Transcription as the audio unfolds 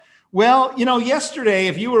Well, yesterday,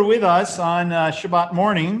 if you were with us on Shabbat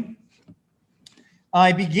morning,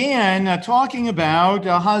 I began talking about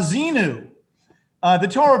Hazinu, the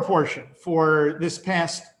Torah portion for this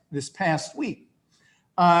past week,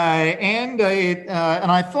 and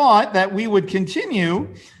I thought that we would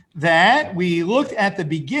continue that. We looked at the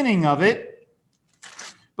beginning of it,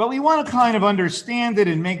 but we want to kind of understand it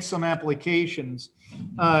and make some applications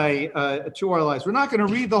to our lives. We're not going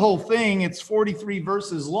to read the whole thing. It's 43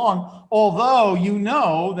 verses long, although you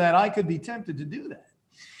know that I could be tempted to do that.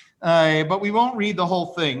 But we won't read the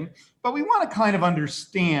whole thing. But we want to kind of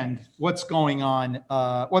understand what's going on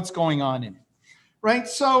in it, right?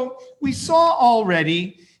 So we saw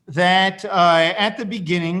already that at the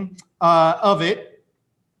beginning of it,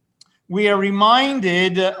 we are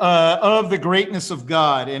reminded of the greatness of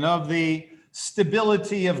God and of the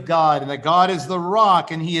stability of God, and that God is the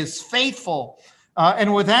rock, and he is faithful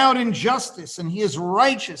and without injustice, and he is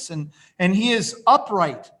righteous, and he is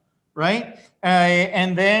upright, right?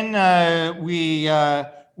 And then we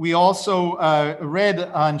also read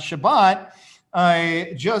on Shabbat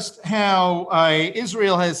just how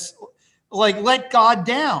Israel has let God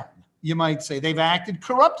down, you might say. They've acted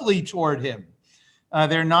corruptly toward him.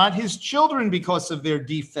 They're not his children because of their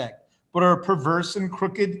defect, but are a perverse and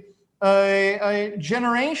crooked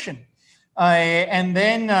generation. And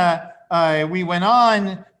then we went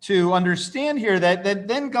on to understand here that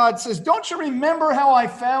then God says, don't you remember how I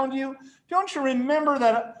found you? Don't you remember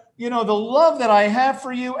that, the love that I have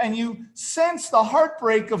for you? And you sense the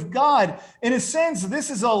heartbreak of God. In a sense, this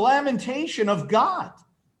is a lamentation of God,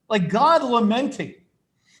 like God lamenting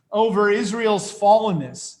over Israel's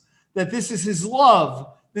fallenness, that this is his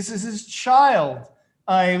love, this is his child.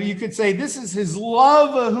 You could say this is his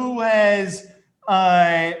love who has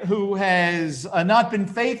not been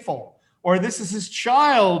faithful, or this is his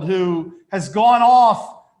child who has gone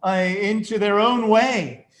off into their own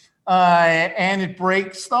way, and it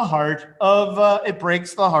breaks the heart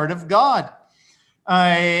of God.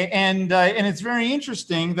 And it's very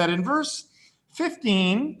interesting that in verse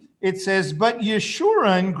 15 it says, "But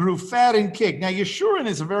Yeshurun grew fat and kicked." Now, Yeshurun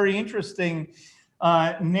is a very interesting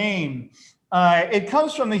name. It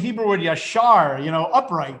comes from the Hebrew word yashar,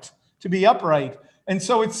 upright, to be upright. And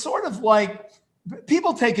so it's sort of like,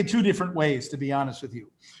 people take it two different ways, to be honest with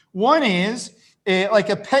you. One is like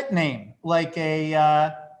a pet name, like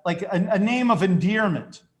a name of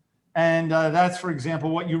endearment. And that's, for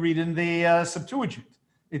example, what you read in the Septuagint.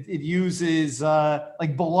 It uses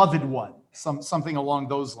like beloved one, something along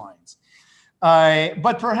those lines.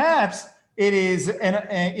 But perhaps it is,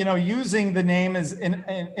 using the name as in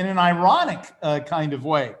an ironic kind of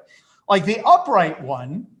way. Like the upright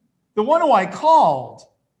one, the one who I called,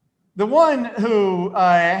 the one who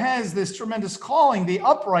has this tremendous calling, the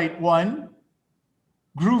upright one,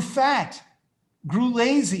 grew fat, grew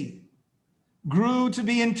lazy, grew to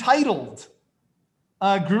be entitled,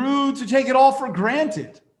 grew to take it all for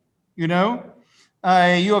granted, you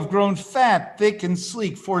have grown fat, thick, and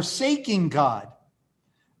sleek, forsaking God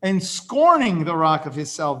and scorning the rock of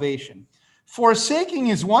his salvation. Forsaking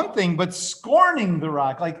is one thing, but scorning the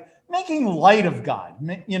rock, like making light of God,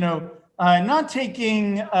 not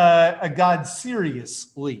taking a God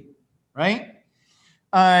seriously, right?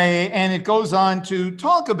 And it goes on to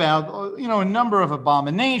talk about, a number of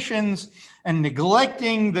abominations and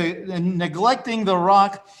neglecting the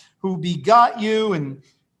rock who begot you,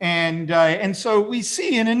 and so we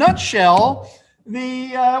see in a nutshell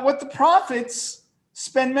what the prophets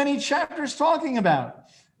spend many chapters talking about.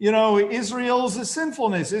 Israel's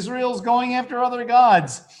sinfulness, Israel's going after other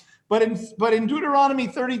gods. But in Deuteronomy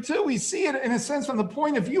 32, we see it in a sense from the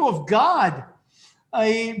point of view of God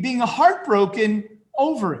being heartbroken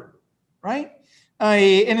over it, right?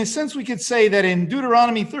 In a sense, we could say that in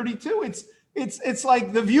Deuteronomy 32, it's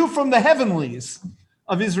like the view from the heavenlies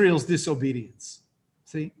of Israel's disobedience.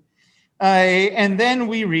 See? And then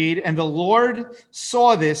we read, "And the Lord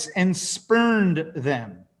saw this and spurned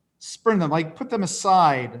them, like put them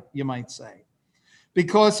aside, you might say,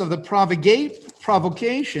 because of the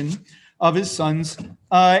provocation of his sons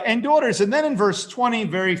and daughters." And then in verse 20,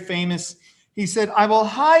 very famous, he said, "I will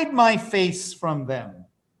hide my face from them,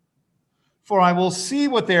 for I will see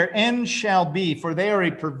what their end shall be, for they are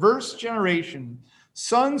a perverse generation,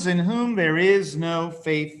 sons in whom there is no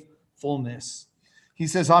faithfulness." He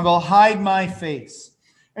says, "I will hide my face."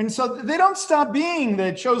 And so they don't stop being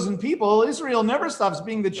the chosen people. Israel never stops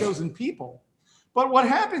being the chosen people. But what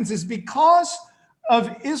happens is, because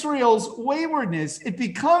of Israel's waywardness, it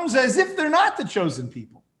becomes as if they're not the chosen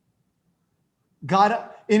people. God,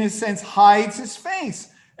 in a sense, hides his face.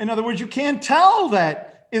 In other words, you can't tell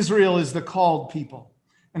that Israel is the called people.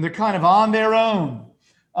 and they're kind of on their own.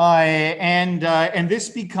 And this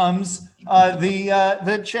becomes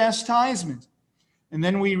the chastisement. And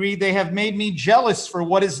then we read, they have made me jealous for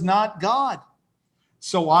what is not God.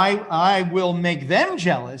 So I will make them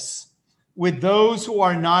jealous with those who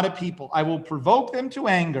are not a people. I will provoke them to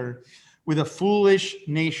anger with a foolish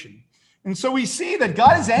nation. And so we see that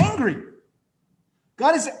God is angry.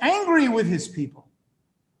 God is angry with his people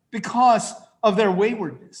because of their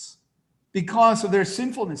waywardness, because of their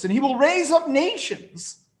sinfulness. And he will raise up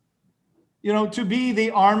nations, to be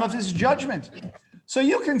the arm of his judgment. So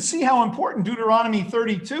you can see how important Deuteronomy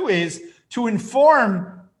 32 is to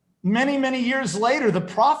inform many, many years later the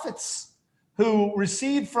prophets who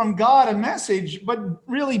received from God a message, but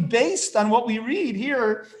really based on what we read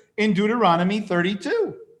here in Deuteronomy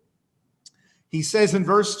 32. He says in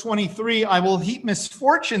verse 23, I will heap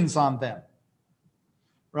misfortunes on them.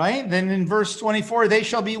 Right? Then in verse 24, they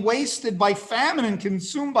shall be wasted by famine and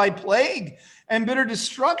consumed by plague and bitter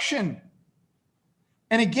destruction.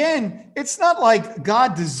 And again, it's not like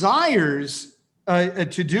God desires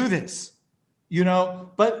to do this,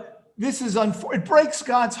 but this is it breaks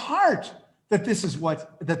God's heart that this is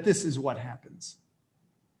what happens,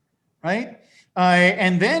 right?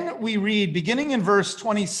 And then we read, beginning in verse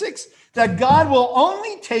 26, that God will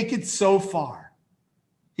only take it so far.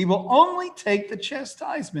 He will only take the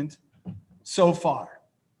chastisement so far.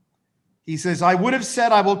 He says, I would have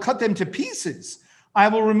said, I will cut them to pieces. I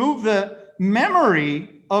will remove the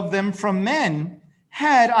memory of them from men,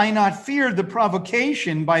 had I not feared the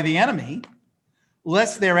provocation by the enemy,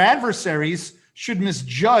 lest their adversaries should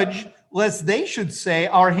misjudge, lest they should say,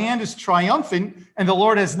 our hand is triumphant and the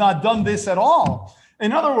Lord has not done this at all.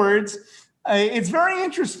 In other words, it's very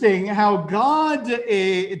interesting how God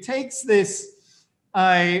takes this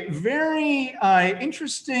very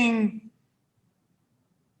interesting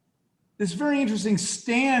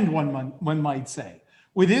stand, one might say,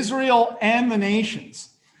 with Israel and the nations,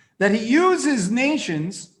 that he uses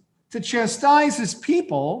nations to chastise his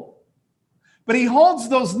people, but he holds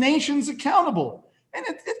those nations accountable. And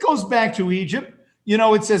it goes back to Egypt.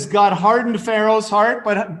 It says God hardened Pharaoh's heart,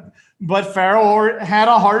 but Pharaoh had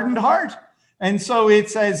a hardened heart. And so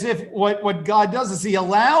it's as if what God does is he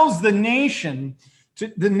allows the nations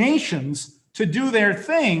to do their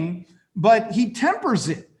thing, but he tempers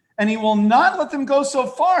it. And he will not let them go so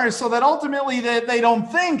far so that ultimately they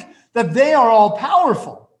don't think that they are all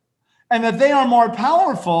powerful and that they are more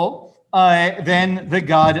powerful than the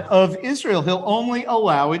God of Israel. He'll only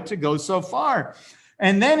allow it to go so far.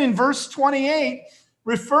 And then in verse 28,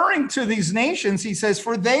 referring to these nations, he says,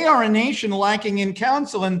 for they are a nation lacking in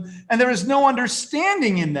counsel, and there is no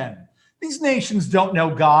understanding in them. These nations don't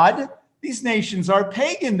know God. These nations are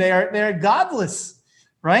pagan. They're godless,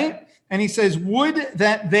 right? And he says, would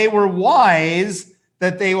that they were wise,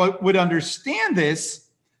 that they would understand this,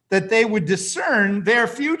 that they would discern their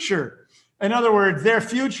future. In other words, their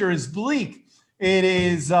future is bleak. It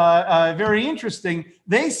is very interesting.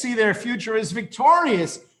 They see their future as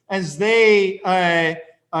victorious as they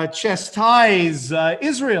chastise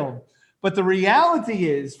Israel. But the reality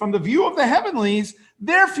is, from the view of the heavenlies,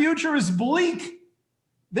 their future is bleak.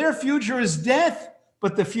 Their future is death.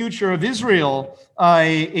 But the future of Israel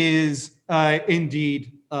is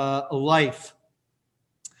indeed life.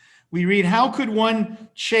 We read, how could one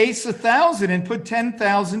chase 1,000 and put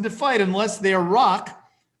 10,000 to fight unless their rock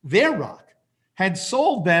had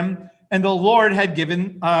sold them and the Lord had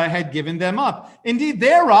given them up? Indeed,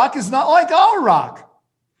 their rock is not like our rock.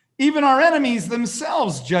 Even our enemies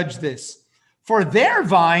themselves judge this. For their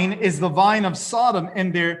vine is the vine of Sodom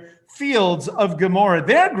and their fields of Gomorrah.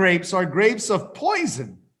 Their grapes are grapes of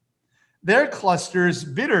poison. Their clusters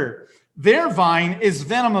bitter. Their vine is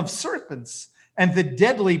venom of serpents and the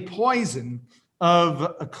deadly poison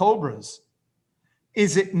of cobras.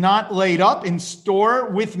 Is it not laid up in store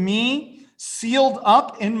with me, sealed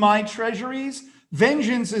up in my treasuries?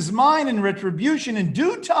 Vengeance is mine and retribution. In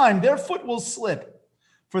due time, their foot will slip.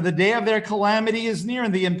 For the day of their calamity is near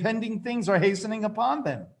and the impending things are hastening upon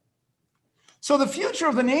them. So the future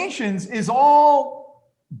of the nations is all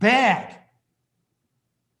bad.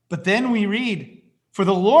 But then we read, for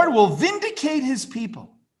the Lord will vindicate his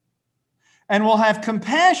people and will have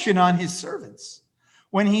compassion on his servants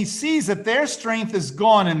when he sees that their strength is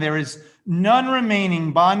gone and there is none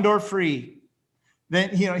remaining, bond or free. Then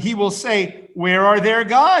he will say, where are their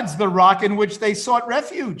gods, the rock in which they sought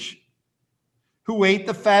refuge, who ate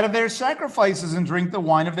the fat of their sacrifices and drink the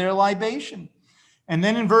wine of their libation? And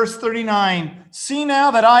then in verse 39, see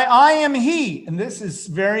now that I am he. And this is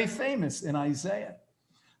very famous in Isaiah.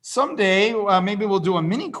 Someday, maybe we'll do a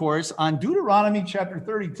mini course on Deuteronomy chapter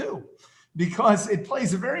 32, because it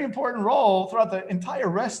plays a very important role throughout the entire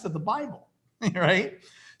rest of the Bible, right?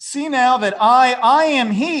 See now that I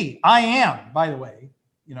am he. I am, by the way,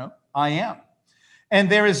 I am. And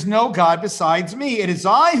there is no God besides me. It is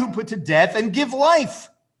I who put to death and give life.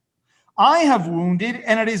 I have wounded,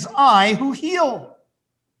 and it is I who heal.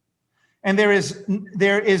 And there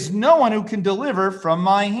is no one who can deliver from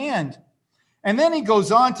my hand. And then he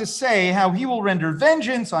goes on to say how he will render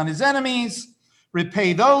vengeance on his enemies,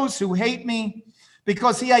 repay those who hate me,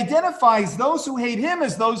 because he identifies those who hate him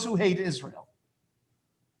as those who hate Israel.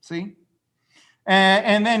 See?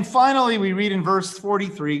 And then finally, we read in verse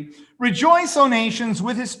 43, rejoice, O nations,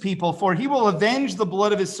 with his people, for he will avenge the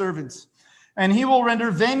blood of his servants, and he will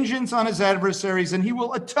render vengeance on his adversaries, and he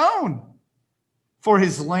will atone for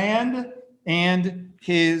his land and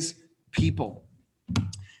his people.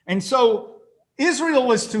 And so Israel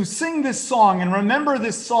was to sing this song and remember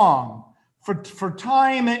this song for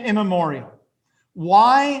time immemorial.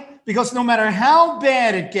 Why? Because no matter how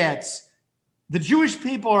bad it gets, the Jewish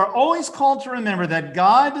people are always called to remember that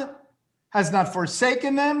God has not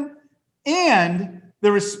forsaken them, and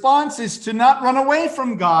the response is to not run away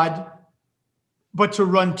from God, but to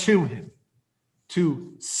run to him,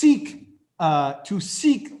 to seek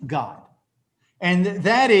God. And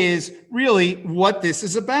that is really what this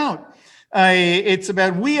is about. It's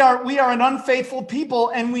about we are an unfaithful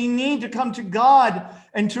people, and we need to come to God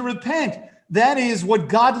and to repent. That is what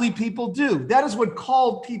godly people do. That is what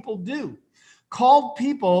called people do. Called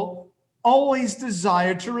people always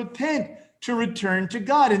desire to repent, to return to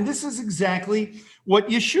God. And this is exactly what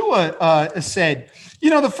Yeshua said.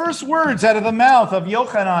 The first words out of the mouth of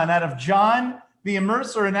Yochanan, out of John, the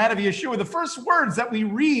immerser, and out of Yeshua, the first words that we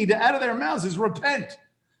read out of their mouths is repent,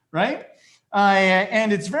 right?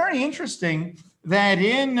 And it's very interesting that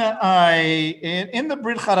in the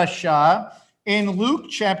Brit Hadashah, in Luke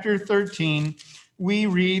chapter 13, we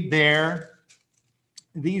read there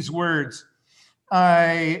these words.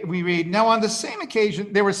 We read, now on the same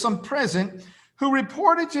occasion, there were some present who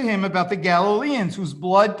reported to him about the Galileans whose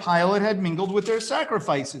blood Pilate had mingled with their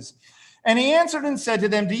sacrifices. And he answered and said to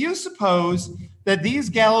them, do you suppose that these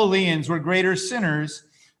Galileans were greater sinners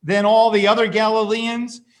than all the other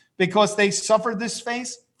Galileans because they suffered this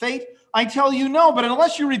fate? I tell you no, but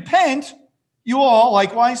unless you repent, you will all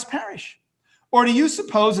likewise perish. Or do you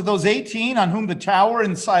suppose that those 18 on whom the tower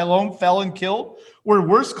in Siloam fell and killed were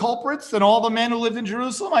worse culprits than all the men who lived in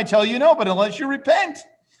Jerusalem? I tell you no, but unless you repent,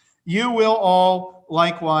 you will all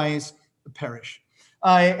likewise perish.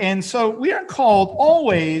 And so we are called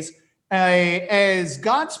always, as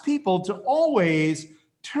God's people, to always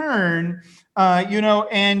turn,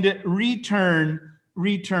 and return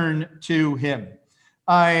to him.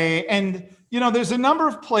 There's a number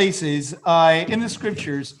of places in the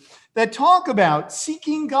scriptures that talk about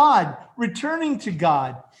seeking God, returning to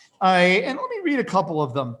God. And let me read a couple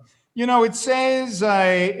of them. It says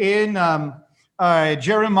in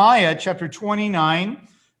Jeremiah chapter 29,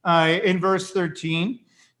 in verse 13,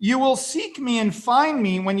 you will seek me and find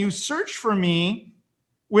me when you search for me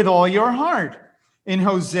with all your heart. In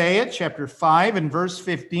Hosea chapter 5 and verse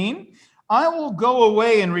 15, I will go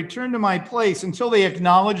away and return to my place until they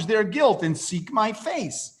acknowledge their guilt and seek my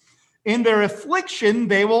face. In their affliction,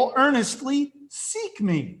 they will earnestly seek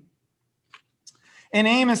me. In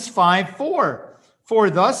Amos 5:4, for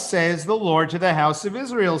thus says the Lord to the house of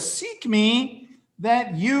Israel, seek me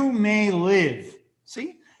that you may live.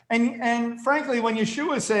 See? And frankly, when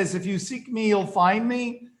Yeshua says, if you seek me, you'll find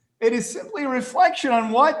me, it is simply a reflection on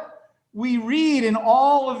what we read in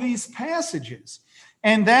all of these passages.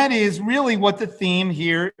 And that is really what the theme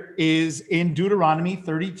here is in Deuteronomy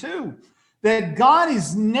 32. That God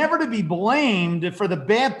is never to be blamed for the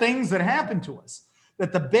bad things that happen to us.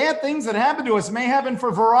 That the bad things that happen to us may happen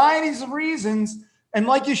for varieties of reasons. And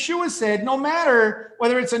like Yeshua said, no matter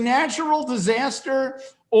whether it's a natural disaster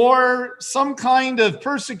or some kind of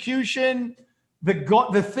persecution,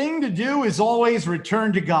 the thing to do is always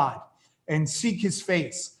return to God and seek his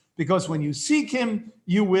face. Because when you seek him,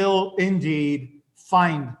 you will indeed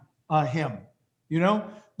find him.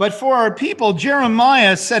 But for our people,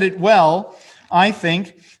 Jeremiah said it well, I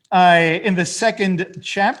think, in the second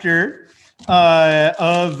chapter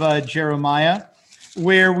of Jeremiah,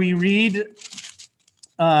 where we read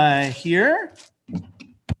here,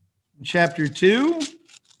 chapter 2,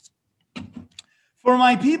 for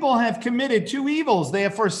my people have committed two evils. They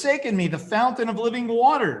have forsaken me, the fountain of living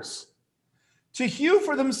waters, to hew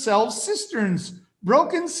for themselves cisterns,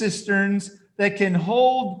 broken cisterns that can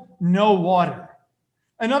hold no water.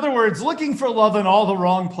 In other words, looking for love in all the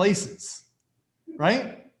wrong places,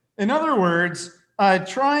 right? In other words,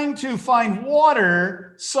 trying to find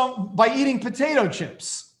water by eating potato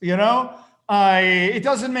chips. It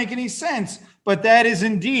doesn't make any sense, but that is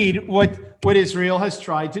indeed what Israel has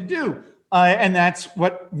tried to do. And that's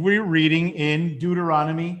what we're reading in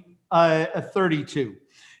Deuteronomy 32.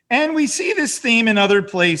 And we see this theme in other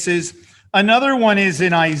places. Another one is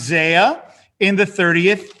in Isaiah in the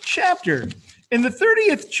 30th chapter. In the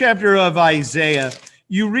 30th chapter of Isaiah,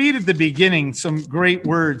 you read at the beginning some great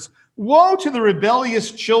words. Woe to the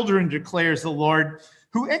rebellious children, declares the Lord,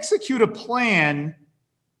 who execute a plan,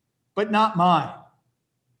 but not mine,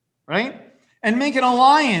 right? And make an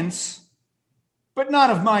alliance, but not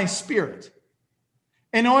of my spirit,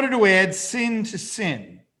 in order to add sin to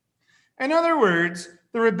sin. In other words,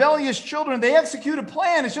 the rebellious children, they execute a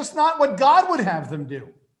plan. It's just not what God would have them do,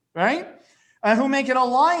 right? Who make an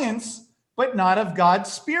alliance, but not of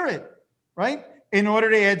God's spirit, right? In order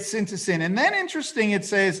to add sin to sin. And then interesting, it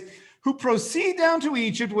says, who proceed down to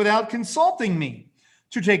Egypt without consulting me,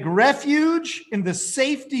 to take refuge in the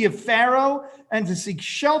safety of Pharaoh and to seek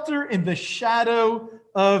shelter in the shadow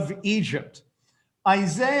of Egypt.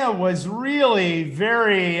 Isaiah was really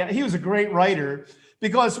he was a great writer,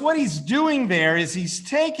 because what he's doing there is he's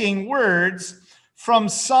taking words from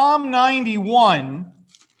Psalm 91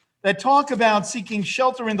 that talk about seeking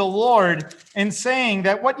shelter in the Lord and saying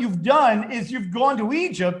that what you've done is you've gone to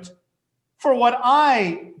Egypt for what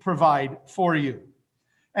I provide for you.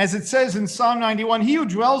 As it says in Psalm 91, he who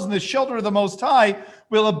dwells in the shelter of the Most High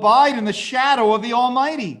will abide in the shadow of the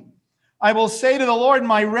Almighty. I will say to the Lord,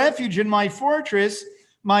 my refuge and my fortress,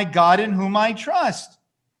 my God in whom I trust,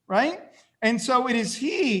 right? And so it is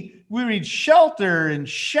we read shelter and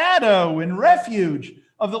shadow and refuge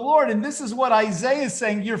of the Lord. And this is what Isaiah is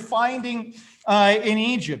saying you're finding in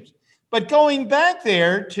Egypt. But going back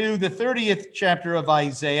there to the 30th chapter of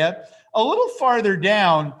Isaiah, a little farther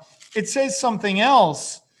down, it says something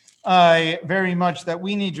else very much that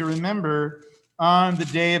we need to remember on the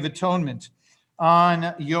Day of Atonement,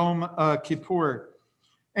 on Yom Kippur.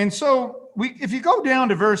 And so if you go down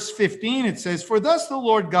to verse 15, it says, for thus the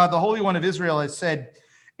Lord God, the Holy One of Israel, has said,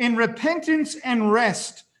 in repentance and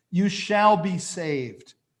rest you shall be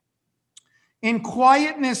saved. In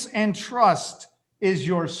quietness and trust is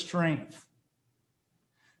your strength.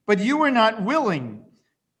 But you were not willing.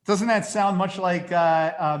 Doesn't that sound much like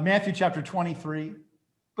Matthew chapter 23?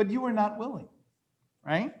 But you were not willing,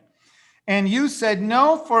 right? And you said,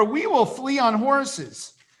 no, for we will flee on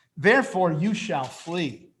horses. Therefore you shall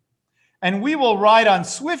flee. And we will ride on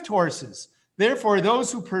swift horses. Therefore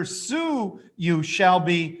those who pursue you shall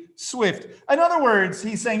be swift. In other words,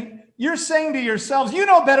 he's saying, you're saying to yourselves, you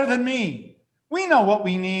know better than me. We know what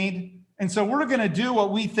we need. And so we're going to do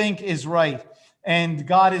what we think is right. And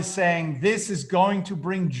God is saying, this is going to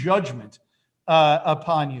bring judgment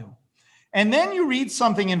upon you. And then you read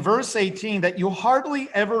something in verse 18 that you hardly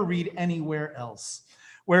ever read anywhere else,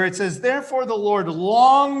 where it says, therefore the Lord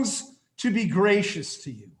longs to be gracious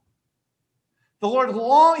to you. The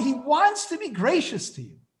Lord he wants to be gracious to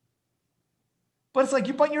you. But it's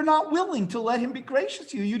like, but you're not willing to let him be gracious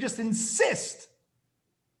to you. You just insist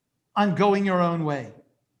on going your own way.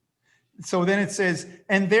 So then it says,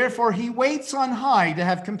 and therefore he waits on high to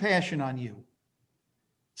have compassion on you.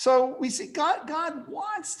 So we see God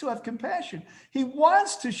wants to have compassion. He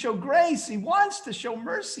wants to show grace. He wants to show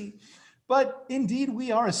mercy. But indeed,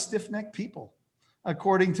 we are a stiff-necked people,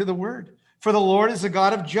 according to the word. For the Lord is a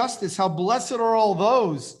God of justice. How blessed are all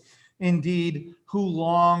those, indeed, who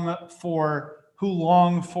long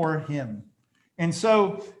for him. And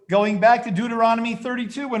so going back to Deuteronomy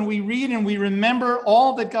 32, when we read and we remember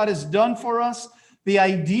all that God has done for us, the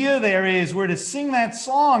idea there is we're to sing that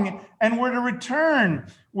song and we're to return.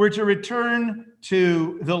 We're to return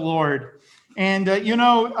to the Lord. And,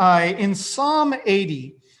 in Psalm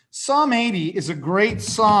 80 is a great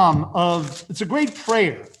psalm it's a great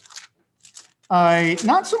prayer.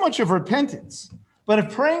 Not so much of repentance, but of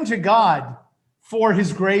praying to God for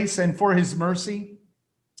his grace and for his mercy.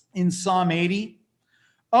 In Psalm 80,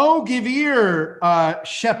 oh, give ear,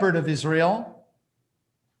 shepherd of Israel,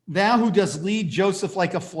 thou who dost lead Joseph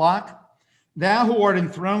like a flock, thou who art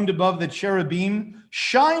enthroned above the cherubim,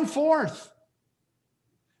 shine forth.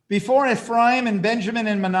 Before Ephraim and Benjamin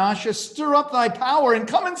and Manasseh, stir up thy power and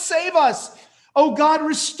come and save us. O God,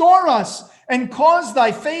 restore us and cause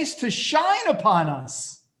thy face to shine upon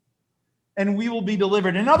us, and we will be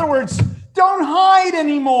delivered. In other words, don't hide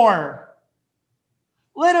anymore.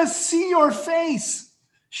 Let us see your face.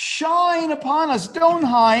 Shine upon us. Don't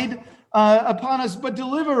hide upon us, but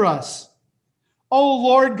deliver us. O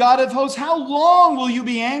Lord God of hosts, how long will you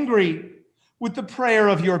be angry with the prayer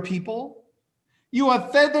of your people? You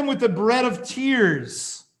have fed them with the bread of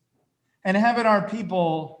tears. And haven't our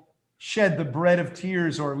people shed the bread of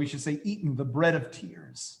tears, or we should say eaten the bread of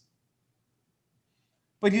tears?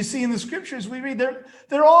 But you see, in the scriptures we read,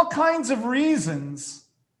 there are all kinds of reasons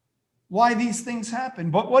why these things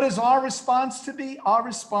happen. But what is our response to be? Our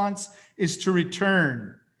response is to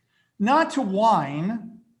return, not to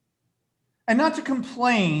whine and not to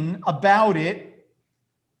complain about it,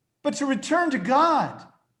 but to return to God.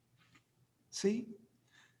 See?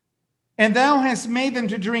 And thou hast made them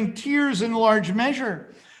to drink tears in large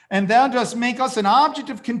measure. And thou dost make us an object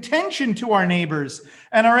of contention to our neighbors,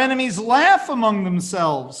 and our enemies laugh among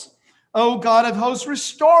themselves. O God of hosts,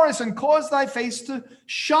 restore us and cause thy face to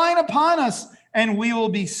shine upon us, and we will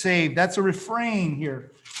be saved. That's a refrain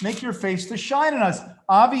here. Make your face to shine on us.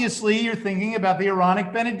 Obviously, you're thinking about the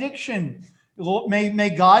Aaronic benediction. May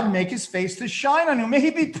God make his face to shine on you. May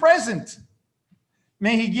he be present.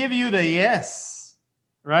 May he give you the yes.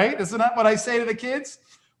 Right? Isn't that what I say to the kids?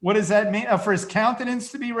 What does that mean? For his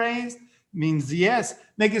countenance to be raised means yes.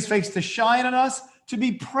 Make his face to shine on us, to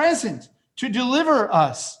be present, to deliver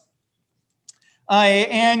us.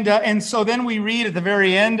 And so then we read at the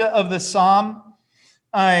very end of the psalm,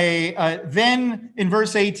 then in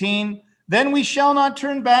verse 18, then we shall not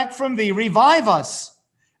turn back from thee. Revive us,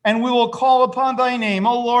 and we will call upon thy name.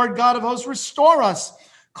 O Lord God of hosts, restore us.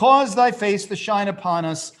 Cause thy face to shine upon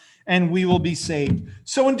us, and we will be saved.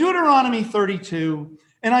 So in Deuteronomy 32,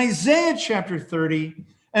 in Isaiah chapter 30,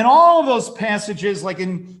 and all of those passages like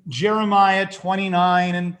in Jeremiah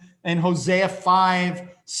 29 and Hosea 5,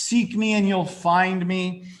 seek me and you'll find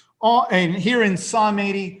me. And here in Psalm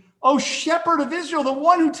 80, oh, shepherd of Israel, the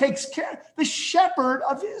one who takes care, the shepherd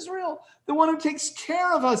of Israel, the one who takes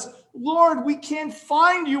care of us. Lord, we can't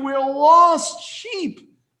find you. We're lost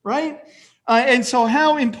sheep, right? And so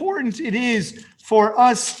how important it is for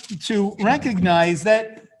us to recognize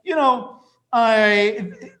that,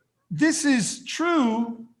 this is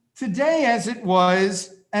true today as it was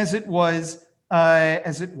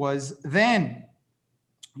then,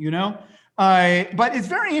 but it's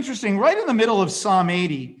very interesting. Right in the middle of Psalm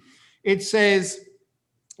 80, it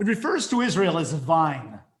refers to Israel as a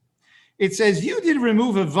vine. It says, you did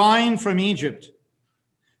remove a vine from Egypt.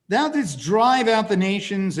 Thou didst drive out the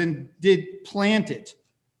nations and did plant it.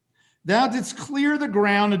 Thou didst clear the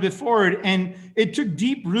ground before it, and it took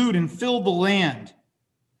deep root and filled the land.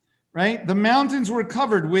 Right? The mountains were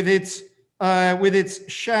covered with its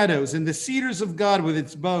shadows, and the cedars of God with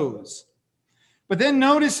its boughs. But then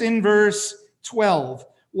notice in verse 12,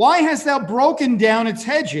 why hast thou broken down its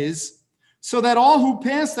hedges, so that all who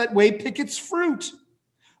pass that way pick its fruit?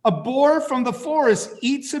 A boar from the forest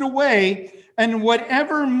eats it away, and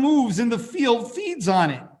whatever moves in the field feeds on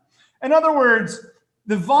it. In other words,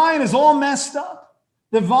 the vine is all messed up.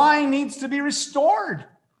 The vine needs to be restored,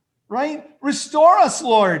 right? Restore us,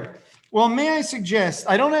 Lord. Well, may I suggest,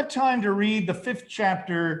 I don't have time to read the 5th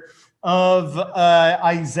chapter of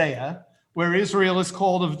Isaiah, where Israel is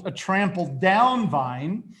called a trampled down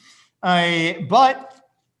vine. But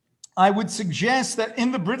I would suggest that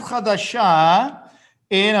in the Brit Chadashah,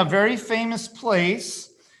 in a very famous place,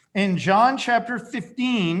 in John chapter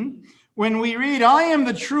 15, when we read, I am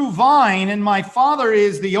the true vine, and my Father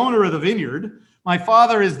is the owner of the vineyard. My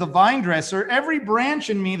Father is the vine dresser. Every branch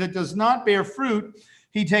in me that does not bear fruit,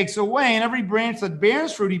 he takes away, and every branch that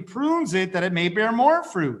bears fruit, he prunes it, that it may bear more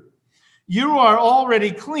fruit. You are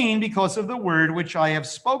already clean because of the word which I have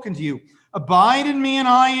spoken to you. Abide in me, and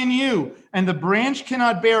I in you. And the branch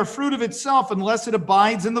cannot bear fruit of itself unless it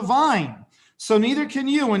abides in the vine. So neither can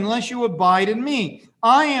you unless you abide in me.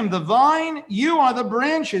 I am the vine, you are the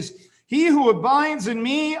branches. He who abides in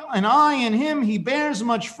me, and I in him, he bears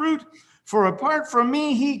much fruit. For apart from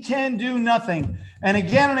me, he can do nothing. And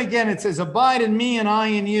again, it says, abide in me and I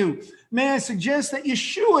in you. May I suggest that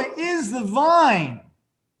Yeshua is the vine.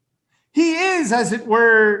 He is, as it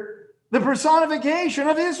were, the personification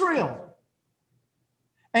of Israel.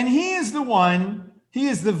 And he is the one, he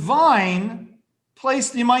is the vine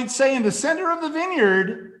placed, you might say, in the center of the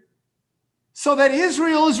vineyard so that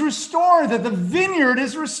Israel is restored, that the vineyard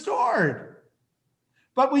is restored.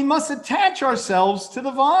 But we must attach ourselves to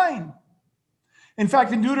the vine. In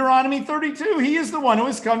fact, in Deuteronomy 32, he is the one who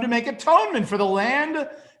has come to make atonement for the land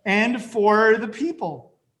and for the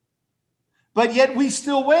people. But yet we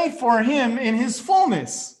still wait for him in his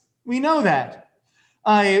fullness. We know that.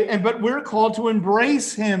 But we're called to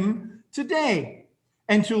embrace him today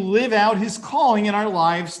and to live out his calling in our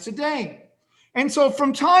lives today. And so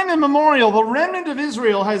from time immemorial, the remnant of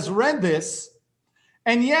Israel has read this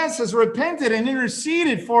and yes, has repented and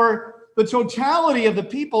interceded for the totality of the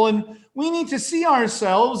people. And we need to see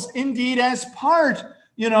ourselves indeed as part,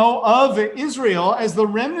 of Israel, as the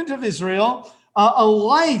remnant of Israel, a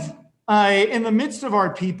light in the midst of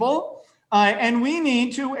our people. And we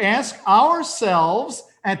need to ask ourselves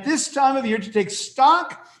at this time of the year to take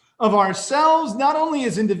stock of ourselves, not only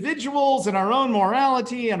as individuals and our own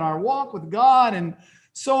morality and our walk with God and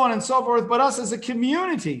so on and so forth, but us as a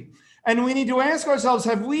community. And we need to ask ourselves,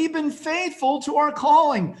 have we been faithful to our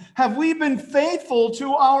calling? Have we been faithful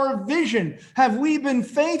to our vision? Have we been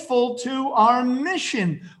faithful to our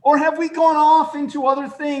mission? Or have we gone off into other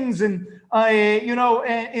things and,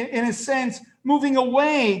 in a sense, moving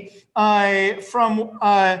away from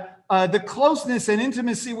the closeness and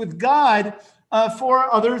intimacy with God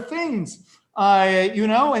for other things,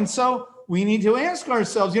 and so we need to ask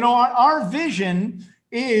ourselves, our vision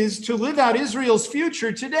is to live out Israel's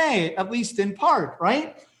future today, at least in part,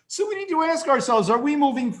 right? So we need to ask ourselves, are we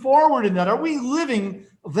moving forward in that? Are we living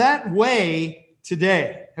that way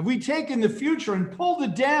today? Have we taken the future and pulled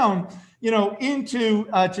it down, into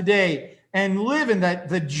today and live in that,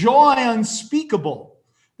 the joy unspeakable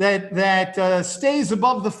that stays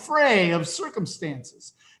above the fray of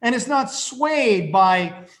circumstances and is not swayed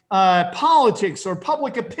by politics or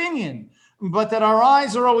public opinion, but that our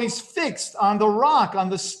eyes are always fixed on the rock, on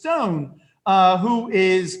the stone, who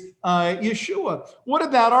is Yeshua. What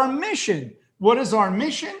about our mission? What is our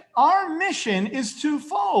mission? Our mission is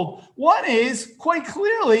twofold. One is quite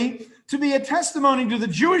clearly to be a testimony to the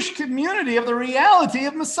Jewish community of the reality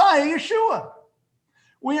of Messiah Yeshua.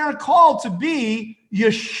 We are called to be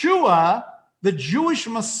Yeshua, the Jewish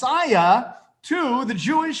Messiah, to the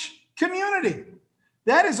Jewish community.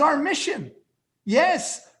 That is our mission.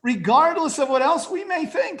 Yes, regardless of what else we may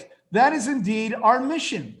think, that is indeed our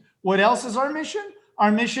mission. What else is our mission?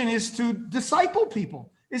 Our mission is to disciple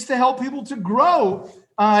people, is to help people to grow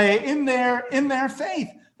in their faith.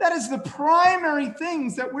 That is the primary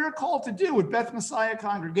things that we're called to do with Beth Messiah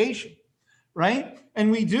Congregation, right?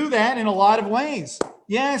 And we do that in a lot of ways.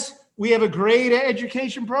 Yes, we have a great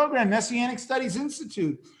education program, Messianic Studies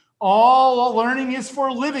Institute. All learning is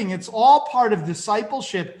for living. It's all part of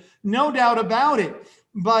discipleship, no doubt about it.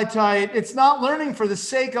 But it's not learning for the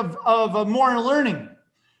sake of more learning.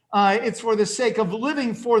 It's for the sake of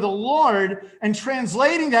living for the Lord and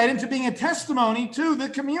translating that into being a testimony to the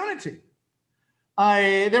community.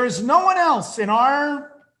 There is no one else in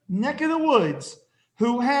our neck of the woods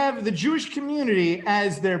who have the Jewish community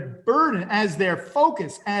as their burden, as their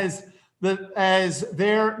focus, as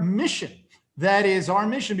their mission. That is our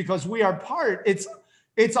mission, because we are part.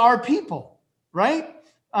 It's our people, right?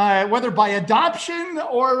 Whether by adoption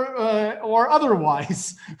or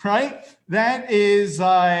otherwise, right? That is,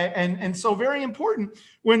 and so very important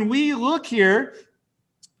when we look here,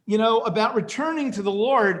 about returning to the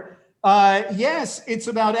Lord. Yes, it's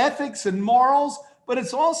about ethics and morals, but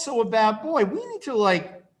it's also about, we need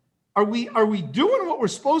to are we doing what we're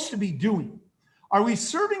supposed to be doing? Are we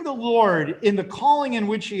serving the Lord in the calling in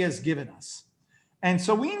which He has given us? And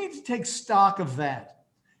so we need to take stock of that.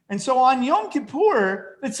 And so on Yom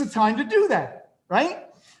Kippur, it's a time to do that, right?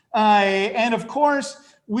 And of course,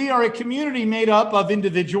 we are a community made up of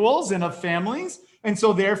individuals and of families. And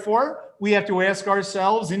so therefore, we have to ask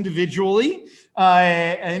ourselves individually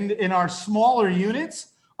and in our smaller units,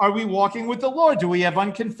 are we walking with the Lord? Do we have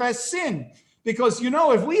unconfessed sin? Because,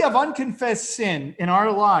 if we have unconfessed sin in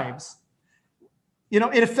our lives,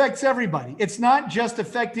 it affects everybody. It's not just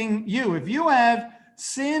affecting you. If you have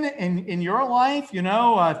sin in your life,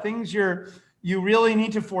 things you really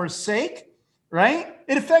need to forsake, right?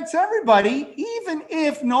 It affects everybody, even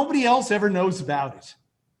if nobody else ever knows about it.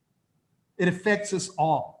 It affects us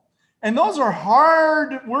all. And those are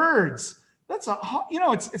hard words. That's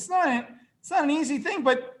it's not an easy thing,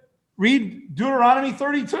 but read Deuteronomy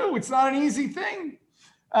 32. It's not an easy thing.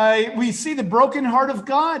 We see the broken heart of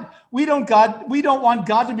God. We don't want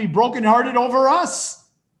God to be brokenhearted over us,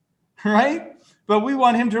 right? But we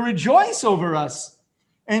want Him to rejoice over us.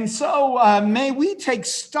 And so may we take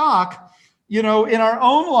stock, in our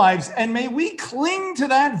own lives, and may we cling to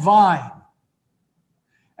that vine.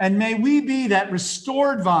 And may we be that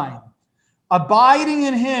restored vine, abiding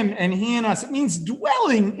in Him and He in us. It means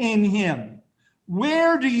dwelling in Him.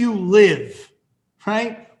 Where do you live,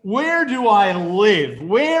 right? Where do I live?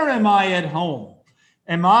 Where am I at home?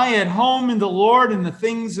 Am I at home in the Lord and the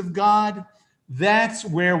things of God? That's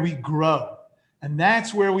where we grow. And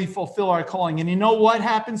that's where we fulfill our calling. And you know what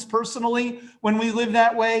happens personally when we live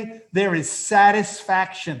that way? There is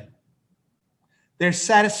satisfaction. There's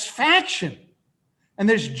satisfaction. And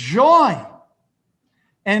there's joy.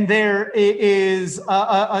 And there is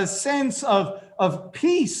a sense of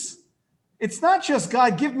peace It's not just,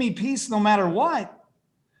 God, give me peace no matter what.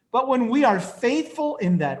 But when we are faithful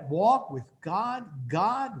in that walk with God,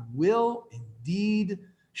 God will indeed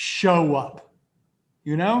show up,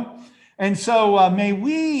 you know? And so may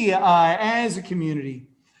we, as a community,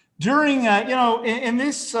 during,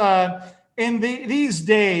 these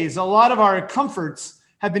days, a lot of our comforts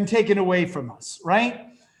have been taken away from us, right?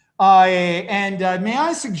 May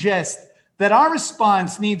I suggest that our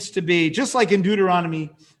response needs to be, just like in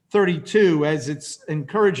Deuteronomy 32, as it's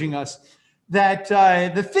encouraging us, that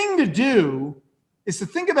the thing to do is to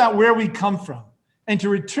think about where we come from and to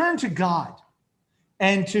return to God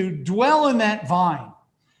and to dwell in that vine.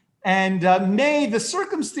 And may the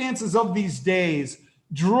circumstances of these days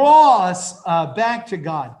draw us back to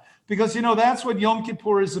God. Because, that's what Yom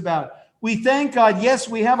Kippur is about. We thank God, yes,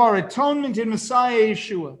 we have our atonement in Messiah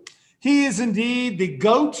Yeshua. He is indeed the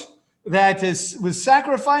goat that was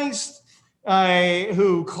sacrificed,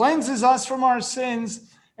 who cleanses us from our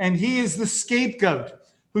sins, and he is the scapegoat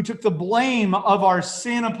who took the blame of our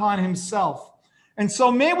sin upon himself. And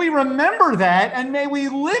so may we remember that, and may we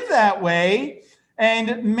live that way,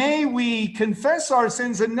 and may we confess our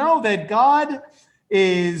sins and know that God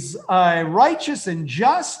is righteous and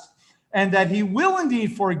just, and that he will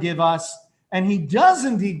indeed forgive us, and he does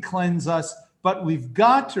indeed cleanse us, but we've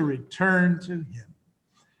got to return to him.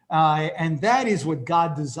 And that is what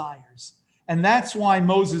God desires. And that's why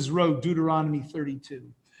Moses wrote Deuteronomy 32,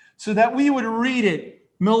 so that we would read it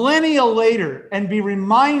millennia later and be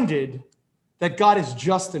reminded that God is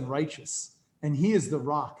just and righteous, and he is the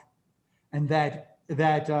rock, and that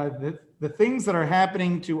the things that are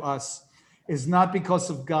happening to us is not because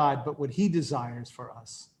of God, but what he desires for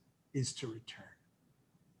us is to return.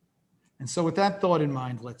 And so with that thought in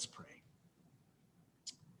mind, let's pray.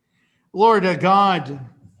 Lord God,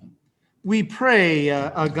 we pray,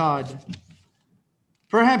 God,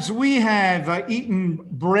 perhaps we have eaten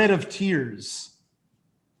bread of tears.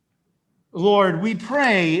 Lord, we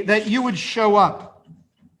pray that you would show up.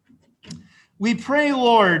 We pray,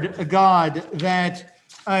 Lord God, that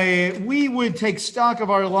we would take stock of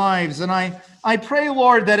our lives. And I pray,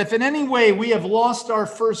 Lord, that if in any way we have lost our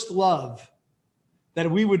first love,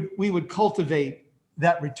 that we would cultivate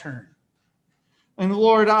that return. And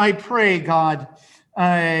Lord, I pray, God,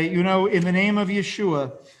 in the name of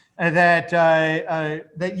Yeshua,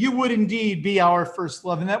 that you would indeed be our first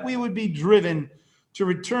love, and that we would be driven to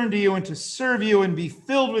return to you and to serve you and be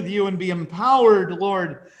filled with you and be empowered,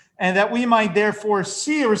 Lord, and that we might therefore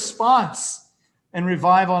see a response and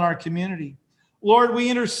revival in our community. Lord, we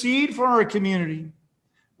intercede for our community.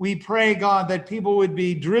 We pray, God, that people would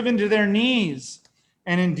be driven to their knees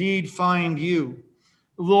and indeed find you.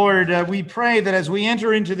 Lord, we pray that as we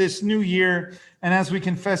enter into this new year and as we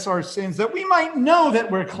confess our sins, that we might know that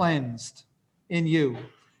we're cleansed in you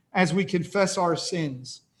as we confess our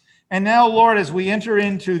sins. And now, Lord, as we enter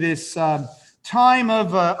into this time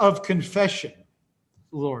of confession,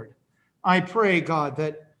 Lord, I pray,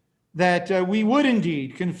 God, that we would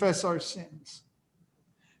indeed confess our sins.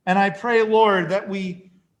 And I pray, Lord, that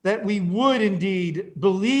we would indeed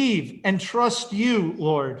believe and trust you,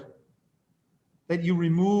 Lord, that you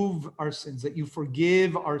remove our sins, that you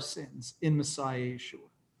forgive our sins in Messiah Yeshua,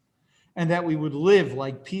 and that we would live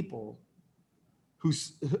like people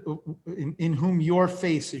in whom your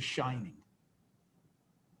face is shining,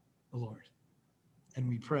 Lord. And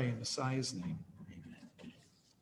we pray in Messiah's name.